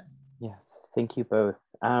for that. Yeah, thank you both.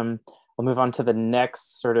 We'll move on to the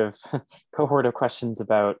next sort of cohort of questions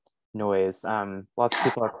about noise. Lots of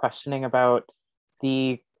people are questioning about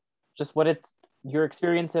just what it's your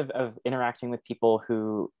experience of interacting with people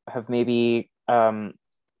who have maybe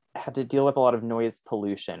had to deal with a lot of noise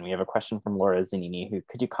pollution. We have a question from Laura Zanini, who,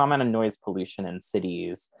 could you comment on noise pollution in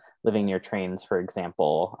cities, living near trains, for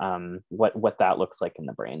example, what that looks like in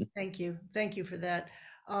the brain? Thank you for that.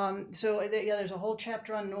 So yeah, there's a whole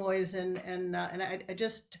chapter on noise, and I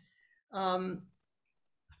just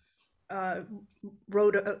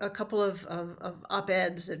wrote a couple of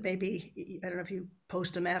op-eds that maybe, I don't know if you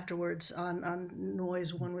post them afterwards, on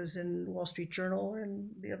noise. One was in Wall Street Journal and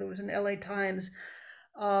the other was in LA Times,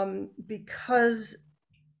 because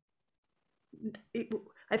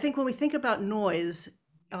I think when we think about noise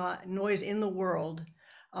in the world,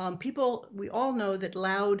 we all know that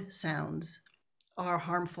loud sounds are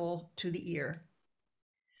harmful to the ear.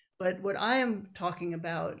 But what I am talking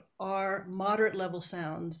about are moderate level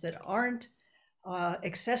sounds that aren't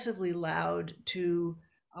excessively loud to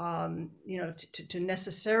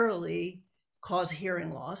necessarily cause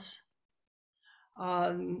hearing loss,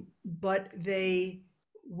 but they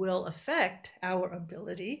will affect our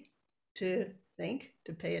ability to think,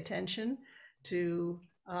 to pay attention, to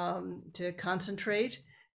concentrate,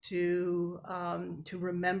 to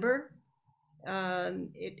remember. I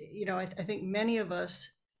think many of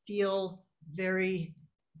us feel very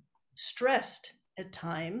stressed at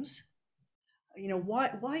times.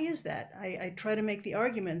 Why is that? I try to make the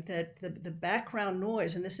argument that the background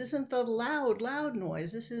noise, and this isn't the loud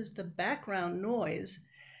noise, this is the background noise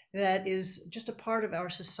that is just a part of our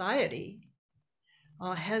society,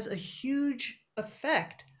 has a huge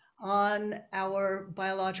effect on our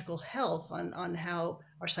biological health, on how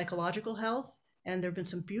our psychological health. And there have been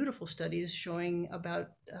some beautiful studies showing about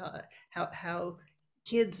how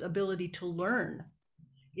kids' ability to learn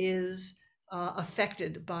is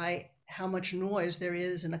affected by how much noise there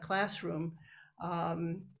is in a classroom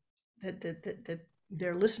that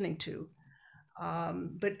they're listening to.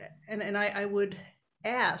 But I would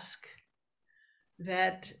ask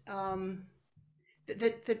that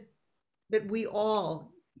that we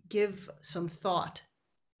all give some thought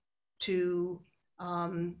to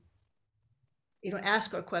ask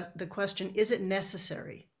the question, is it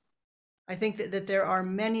necessary? I think that there are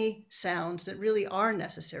many sounds that really are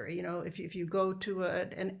necessary. If you go to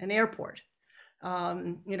an airport,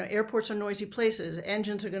 airports are noisy places.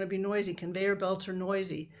 Engines are going to be noisy. Conveyor belts are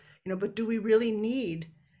noisy. But do we really need,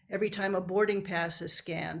 every time a boarding pass is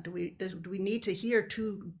scanned, do we need to hear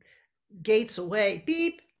 2 gates away,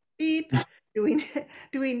 beep, beep? Do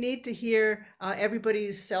we need to hear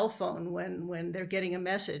everybody's cell phone when they're getting a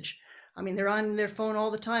message? I mean, they're on their phone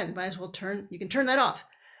all the time. You might as well you can turn that off.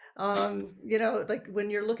 Like when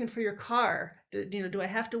you're looking for your car, do I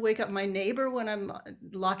have to wake up my neighbor when I'm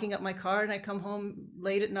locking up my car and I come home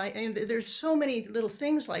late at night? And there's so many little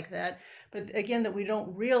things like that, but again, that we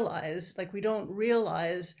don't realize. I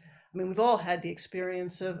mean, we've all had the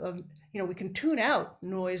experience of we can tune out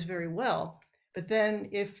noise very well, but then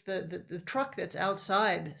if the truck that's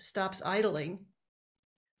outside stops idling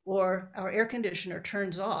or our air conditioner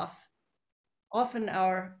turns off, often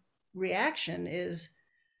our reaction is,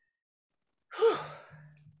 whew.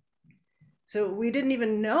 So we didn't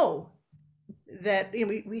even know that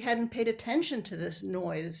we hadn't paid attention to this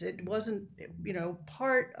noise. It wasn't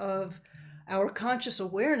part of our conscious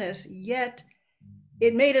awareness, yet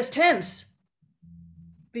it made us tense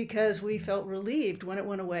because we felt relieved when it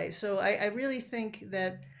went away. So I really think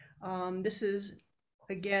that this is,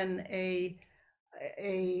 again, an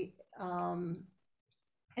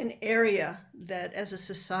area that as a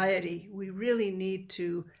society we really need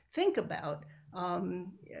to think about.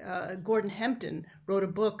 Gordon Hempton wrote a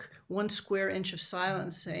book, 1 Square Inch of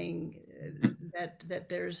Silence, saying that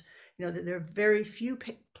there's that there are very few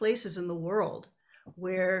places in the world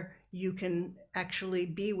where you can actually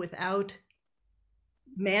be without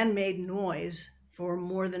man-made noise for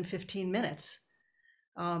more than 15 minutes,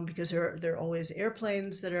 because there are always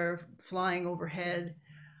airplanes that are flying overhead,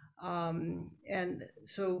 and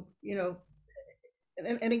so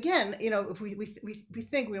and again, if we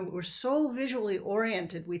think we're so visually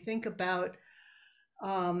oriented, we think about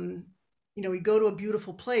we go to a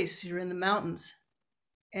beautiful place, you're in the mountains,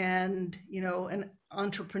 and an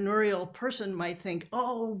entrepreneurial person might think,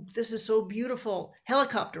 oh, this is so beautiful,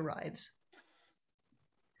 helicopter rides.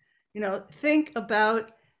 Think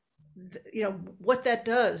about what that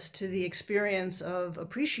does to the experience of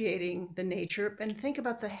appreciating the nature, and think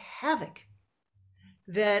about the havoc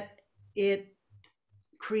that it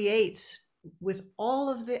creates with all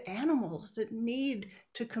of the animals that need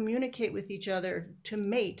to communicate with each other, to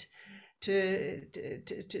mate, to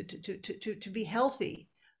be healthy.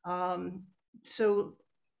 So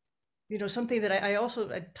something that I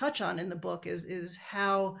also touch on in the book is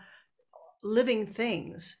how living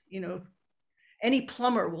things, any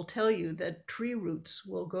plumber will tell you that tree roots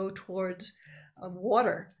will go towards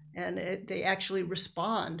water, and they actually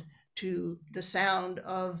respond to the sound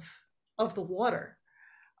of the water.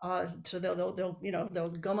 So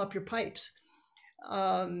they'll gum up your pipes.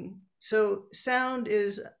 So sound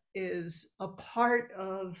is a part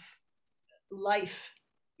of life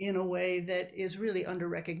in a way that is really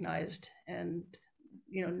under-recognized, and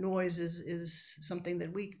noise is something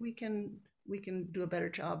that we can do a better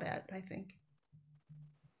job at, I think.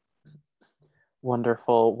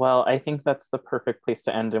 Wonderful. Well, I think that's the perfect place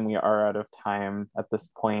to end, and we are out of time at this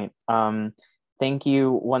point. Thank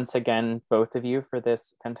you once again, both of you, for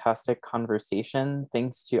this fantastic conversation.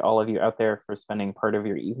 Thanks to all of you out there for spending part of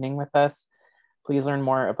your evening with us. Please learn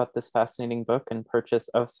more about this fascinating book and purchase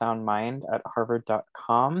Of Sound Mind at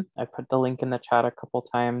harvard.com. I put the link in the chat a couple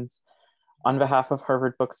times. On behalf of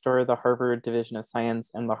Harvard Bookstore, the Harvard Division of Science,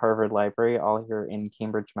 and the Harvard Library, all here in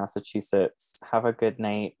Cambridge, Massachusetts, have a good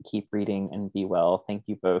night, keep reading, and be well. Thank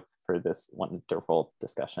you both for this wonderful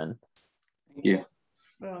discussion. Thank you.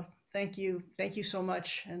 Well, thank you. Thank you so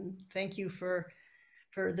much. And thank you for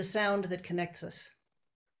the sound that connects us.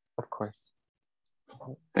 Of course.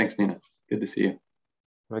 Thanks, Nina. Good to see you.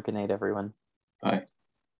 Have a good night, everyone. Bye.